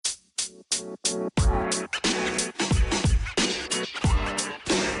Hey,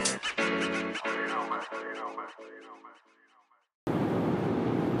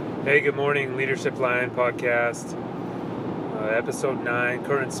 good morning, Leadership Line podcast, episode 9,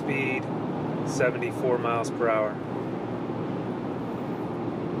 current speed, 74 miles per hour.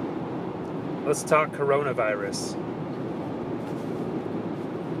 Let's talk coronavirus.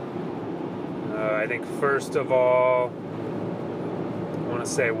 I think first of all, I want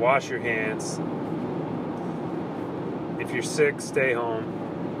to say wash your hands. If you're sick, stay home.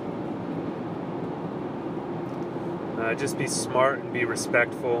 Just be smart and be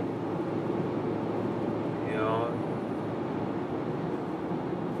respectful.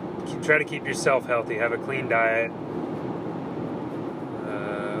 Try to keep yourself healthy. Have a clean diet.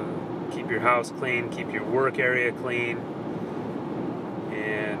 Keep your house clean. Keep your work area clean.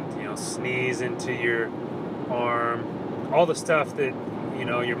 And sneeze into your arm. All the stuff that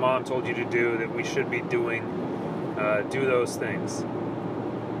your mom told you to do that we should be doing. Do those things.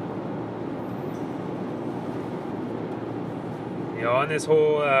 On this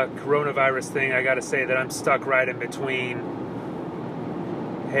whole coronavirus thing, I got to say that I'm stuck right in between.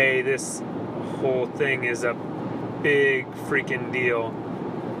 Hey, this whole thing is a big freaking deal,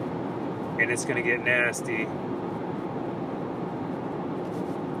 and it's going to get nasty.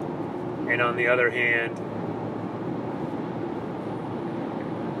 And on the other hand,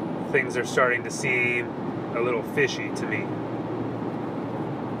 things are starting to seem a little fishy to me.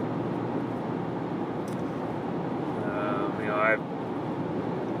 I've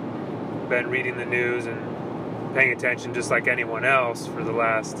been reading the news and paying attention just like anyone else for the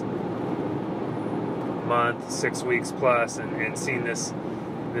last month, 6 weeks plus, and seen this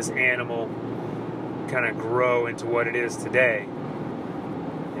animal kind of grow into what it is today.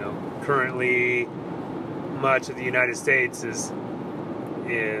 Currently, much of the United States is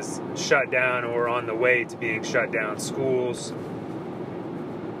shut down or on the way to being shut down. Schools,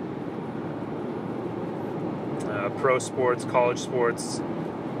 pro sports, college sports,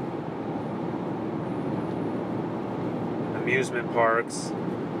 amusement parks.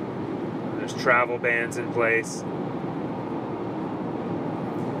 There's travel bans in place.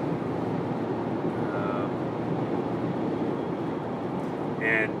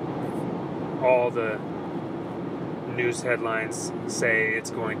 And all the news headlines say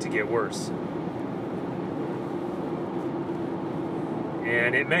it's going to get worse.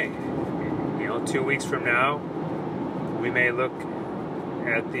 And it may. 2 weeks from now, we may look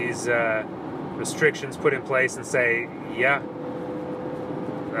at these restrictions put in place and say, yeah,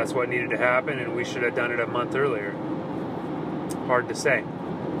 that's what needed to happen, and we should have done it a month earlier. Hard to say.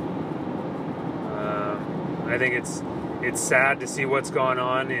 I think it's sad to see what's gone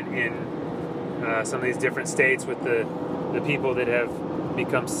on in some of these different states with the people that have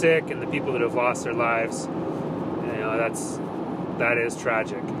become sick and the people that have lost their lives. That is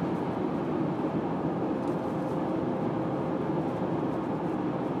tragic.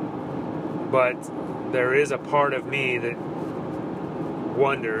 But there is a part of me that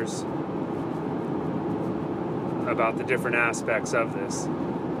wonders about the different aspects of this.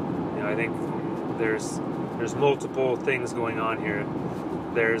 I think there's multiple things going on here.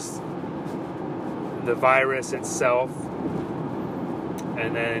 There's the virus itself,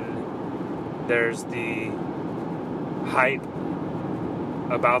 and then there's the hype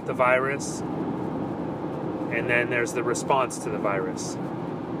about the virus, and then there's the response to the virus.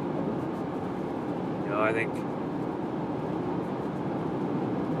 I think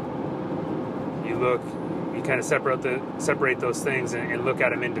you kind of separate those things and look at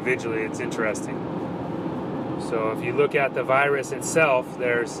them individually. It's interesting. So if you look at the virus itself,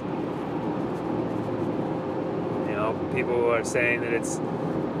 there's people are saying that it's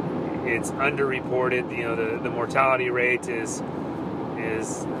underreported. The mortality rate is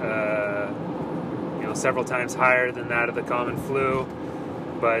several times higher than that of the common flu,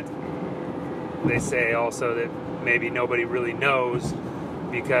 but they say also that maybe nobody really knows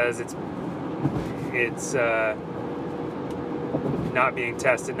because it's not being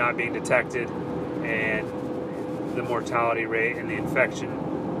tested, not being detected, and the mortality rate and the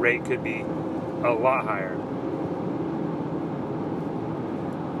infection rate could be a lot higher.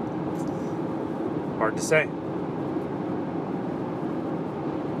 Hard to say.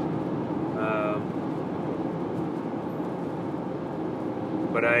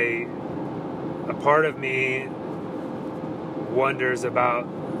 But a part of me wonders about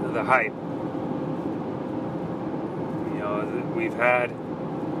the hype. We've had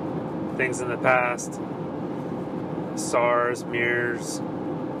things in the past, SARS, MERS,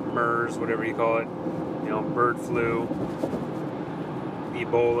 whatever you call it, bird flu,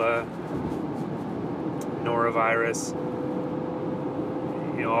 Ebola, norovirus,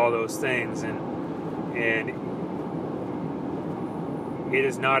 all those things, and it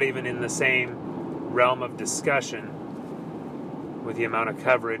is not even in the same realm of discussion with the amount of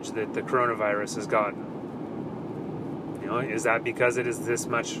coverage that the coronavirus has gotten. Is that because it is this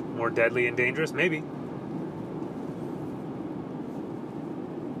much more deadly and dangerous? Maybe.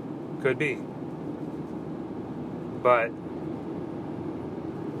 Could be. But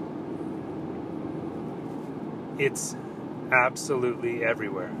it's absolutely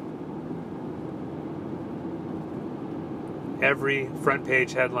everywhere. Every front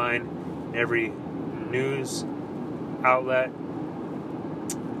page headline, every news outlet,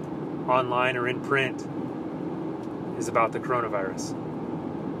 online or in print, is about the coronavirus.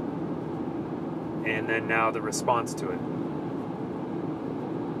 And then now the response to it.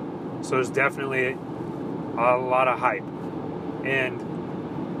 So there's definitely a lot of hype. And,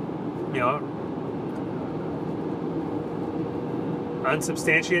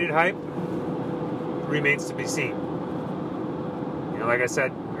 unsubstantiated hype remains to be seen. Like I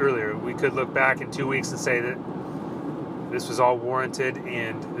said earlier, we could look back in 2 weeks and say that this was all warranted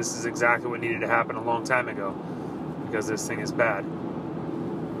and this is exactly what needed to happen a long time ago because this thing is bad.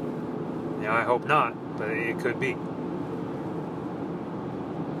 I hope not, but it could be.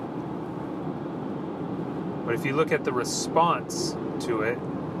 But if you look at the response to it,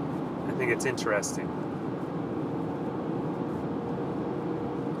 I think it's interesting.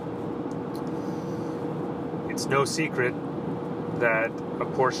 It's no secret that a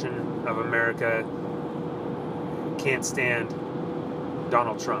portion of America can't stand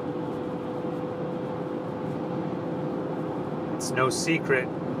Donald Trump. It's no secret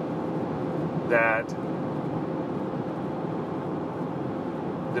that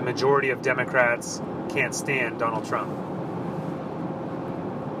the majority of Democrats can't stand Donald Trump.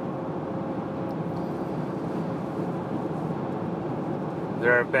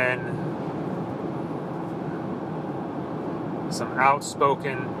 There have been some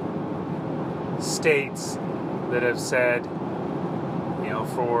outspoken states that have said,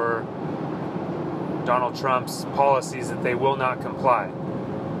 for Donald Trump's policies that they will not comply.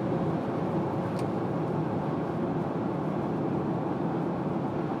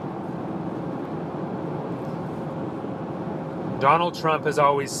 Donald Trump has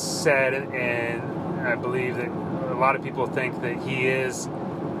always said, and I believe that a lot of people think that he is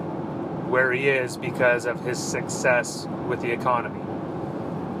where he is because of his success with the economy.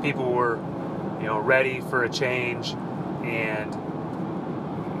 People were, ready for a change, and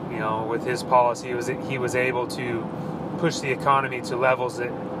with his policy, he was able to push the economy to levels that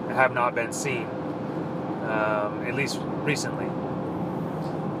have not been seen, at least recently.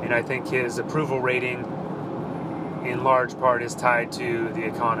 And I think his approval rating, in large part, is tied to the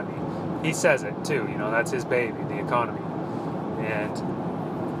economy. He says it too. That's his baby, the economy, and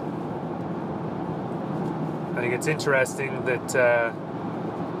I think it's interesting that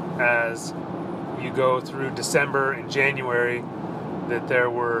as you go through December and January, that there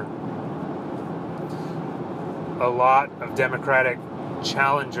were a lot of Democratic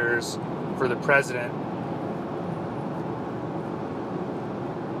challengers for the president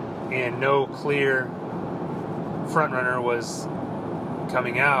and no clear frontrunner was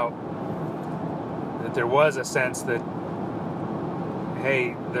coming out, that there was a sense that,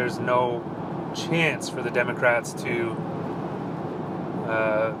 hey, there's no chance for the Democrats to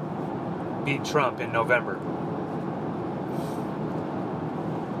beat Trump in November.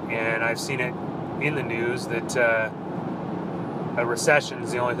 And I've seen it in the news that a recession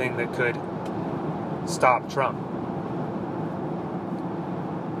is the only thing that could stop Trump.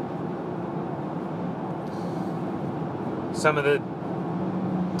 Some of the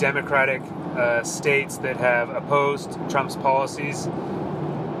Democratic states that have opposed Trump's policies,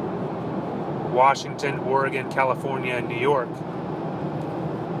 Washington, Oregon, California, and New York,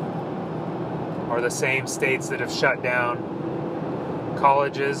 are the same states that have shut down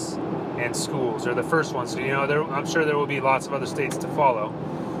colleges and schools. They're the first ones. So, I'm sure there will be lots of other states to follow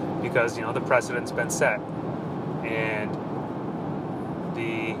because, the precedent's been set. And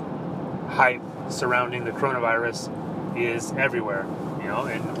the hype surrounding the coronavirus is everywhere,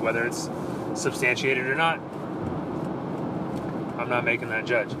 and whether it's substantiated or not, I'm not making that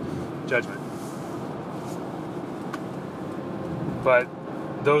judgment. But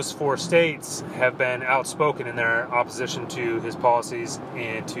those 4 states have been outspoken in their opposition to his policies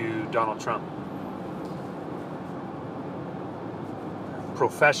and to Donald Trump.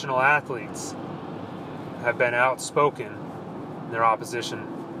 Professional athletes have been outspoken in their opposition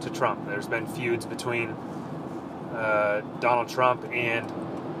to Trump. There's been feuds between Donald Trump and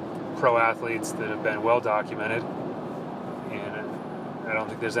pro athletes that have been well documented, and I don't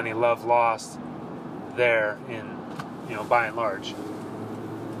think there's any love lost there by and large.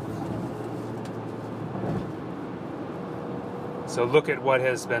 So look at what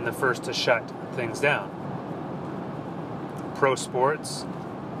has been the first to shut things down. Pro sports,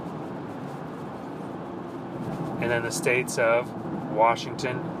 and then the states of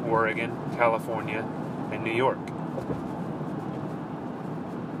Washington, Oregon, California, and New York.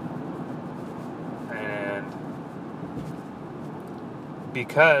 And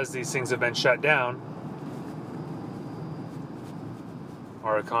because these things have been shut down,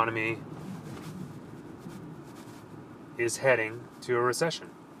 our economy is heading to a recession.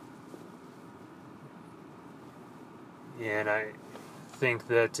 And I think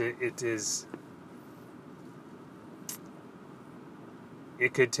that it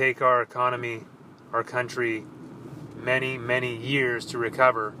could take our economy, our country, many, many years to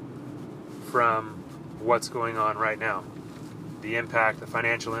recover from what's going on right now. The impact, the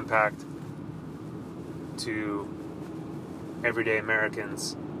financial impact to everyday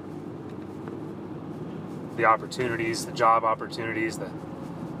Americans, the opportunities, the job opportunities,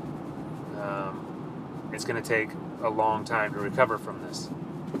 it's going to take a long time to recover from this.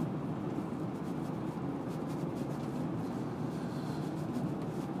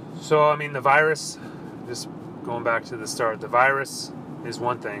 So, I mean, the virus, just going back to the start, the virus is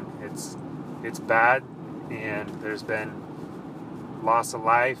one thing. It's bad, and there's been loss of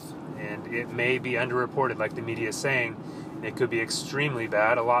life, and it may be underreported, like the media is saying. It could be extremely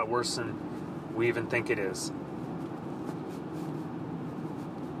bad, a lot worse than we even think it is.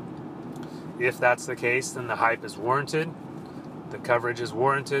 If that's the case, then the hype is warranted, the coverage is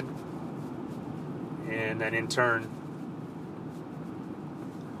warranted, and then in turn,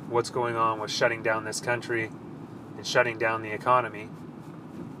 what's going on with shutting down this country and shutting down the economy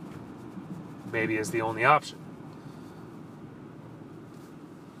maybe is the only option.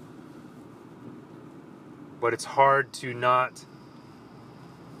 But it's hard to not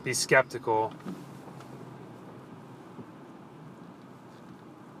be skeptical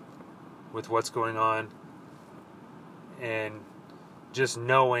with what's going on, and just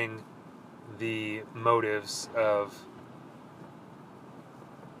knowing the motives of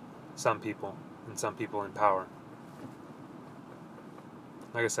some people and some people in power.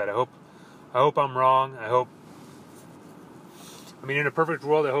 Like I said, I hope I'm wrong. In a perfect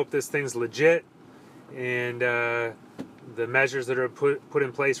world, I hope this thing's legit, and the measures that are put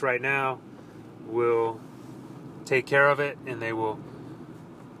in place right now will take care of it, and they will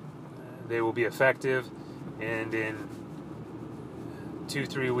be effective, and in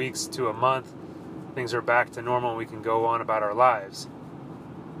 2-3 weeks to a month, things are back to normal and we can go on about our lives.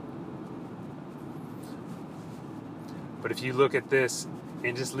 But if you look at this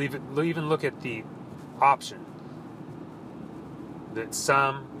and just even look at the option that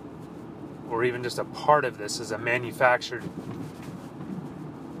some, or even just a part of this, is a manufactured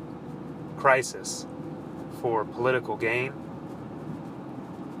crisis for political gain,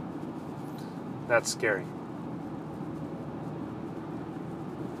 that's scary.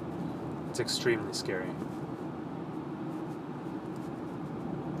 It's extremely scary.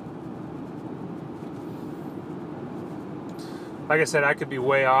 Like I said, I could be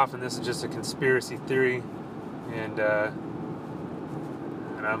way off, and this is just a conspiracy theory, and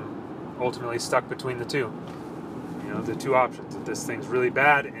I'm ultimately stuck between the two. The two options. That this thing's really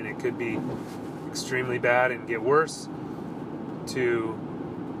bad, and it could be extremely bad and get worse, to,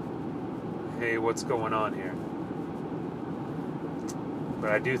 hey, what's going on here? But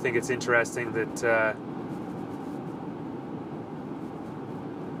I do think it's interesting that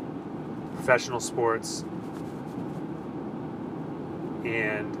professional sports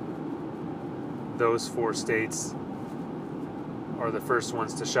and those 4 states are the first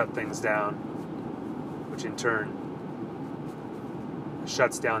ones to shut things down, which in turn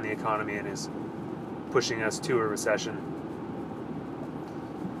shuts down the economy and is pushing us to a recession.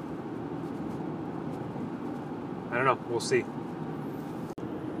 I don't know, we'll see.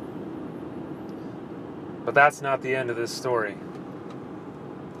 But that's not the end of this story,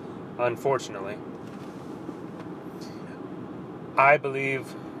 unfortunately. I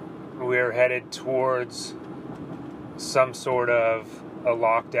believe we're headed towards some sort of a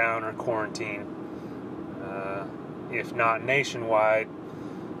lockdown or quarantine, if not nationwide,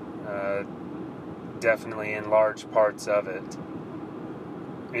 definitely in large parts of it.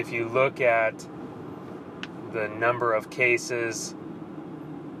 If you look at the number of cases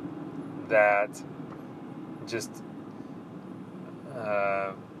that just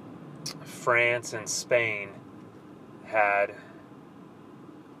France and Spain had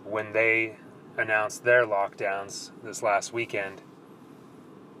when they announced their lockdowns this last weekend,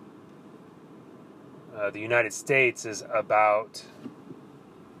 the United States is about,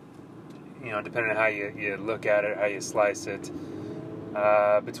 depending on how you look at it, how you slice it,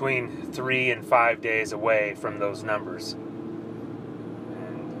 between 3 and 5 days away from those numbers.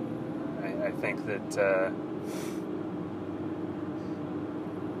 And I think that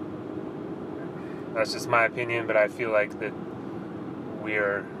that's just my opinion, but I feel like that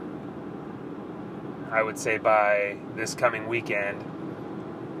we're, I would say by this coming weekend,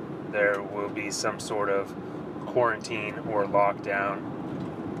 there will be some sort of quarantine or lockdown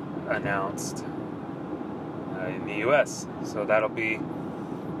announced in the U.S. So that'll be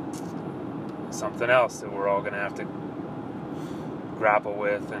something else that we're all going to have to grapple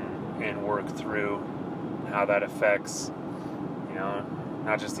with and work through, how that affects,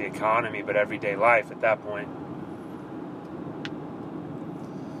 not just the economy, but everyday life at that point.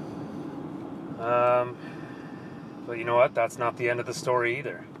 But you know what? That's not the end of the story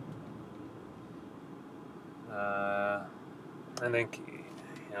either. I think,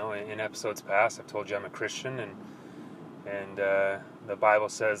 in episodes past, I've told you I'm a Christian, and the Bible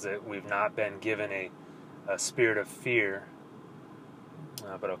says that we've not been given a spirit of fear,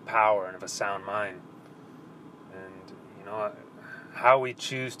 but of power and of a sound mind. And, how we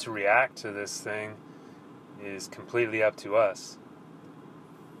choose to react to this thing is completely up to us.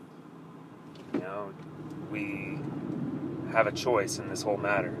 We have a choice in this whole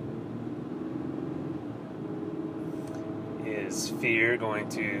matter. Is fear going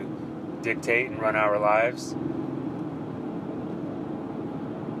to dictate and run our lives?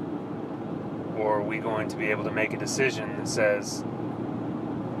 Or are we going to be able to make a decision that says,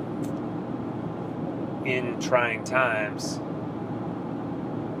 in trying times,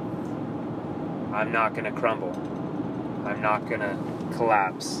 I'm not going to crumble. I'm not going to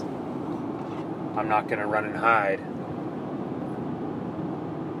collapse. I'm not going to run and hide.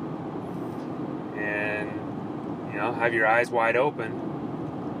 And, have your eyes wide open.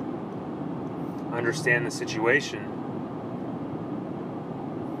 Understand the situation.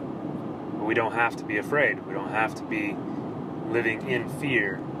 But we don't have to be afraid. We don't have to be living in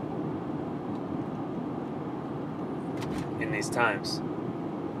fear in these times.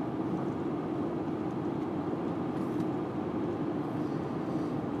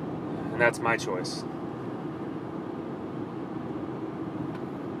 And that's my choice.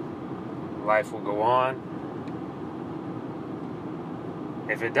 Life will go on.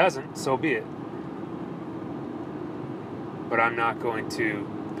 If it doesn't, so be it. But I'm not going to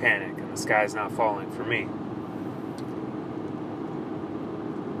panic, and the sky's not falling for me.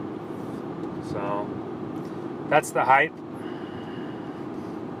 So, that's the hype.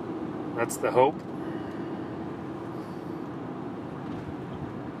 That's the hope.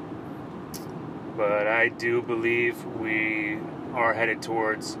 But I do believe we are headed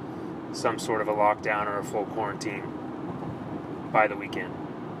towards some sort of a lockdown or a full quarantine by the weekend.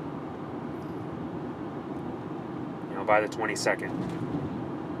 By the 22nd.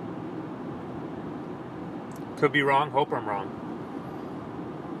 Could be wrong. Hope I'm wrong.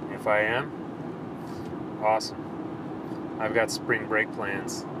 If I am, awesome. I've got spring break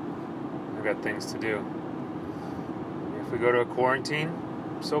plans. I've got things to do. If we go to a quarantine,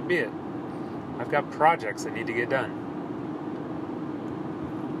 so be it. I've got projects that need to get done.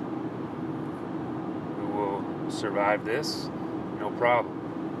 We will survive this, no problem.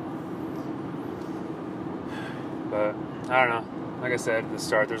 But, I don't know. Like I said at the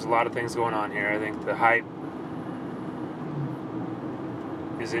start, there's a lot of things going on here. I think the hype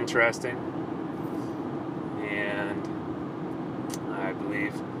is interesting. And I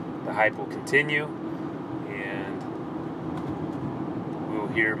believe the hype will continue. And we'll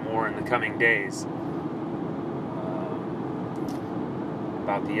hear more in the coming days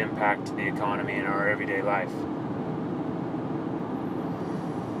about the impact to the economy and our everyday life.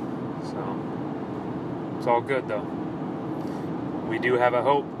 So, it's all good though. We do have a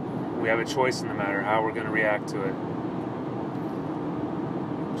hope. We have a choice in the matter how we're going to react to it.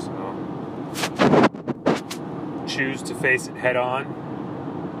 So, choose to face it head on.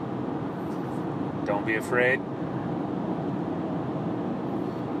 Don't be afraid.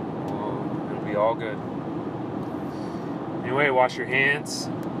 It'll be all good. Anyway, wash your hands.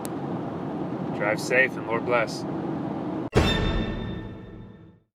 Drive safe and Lord bless.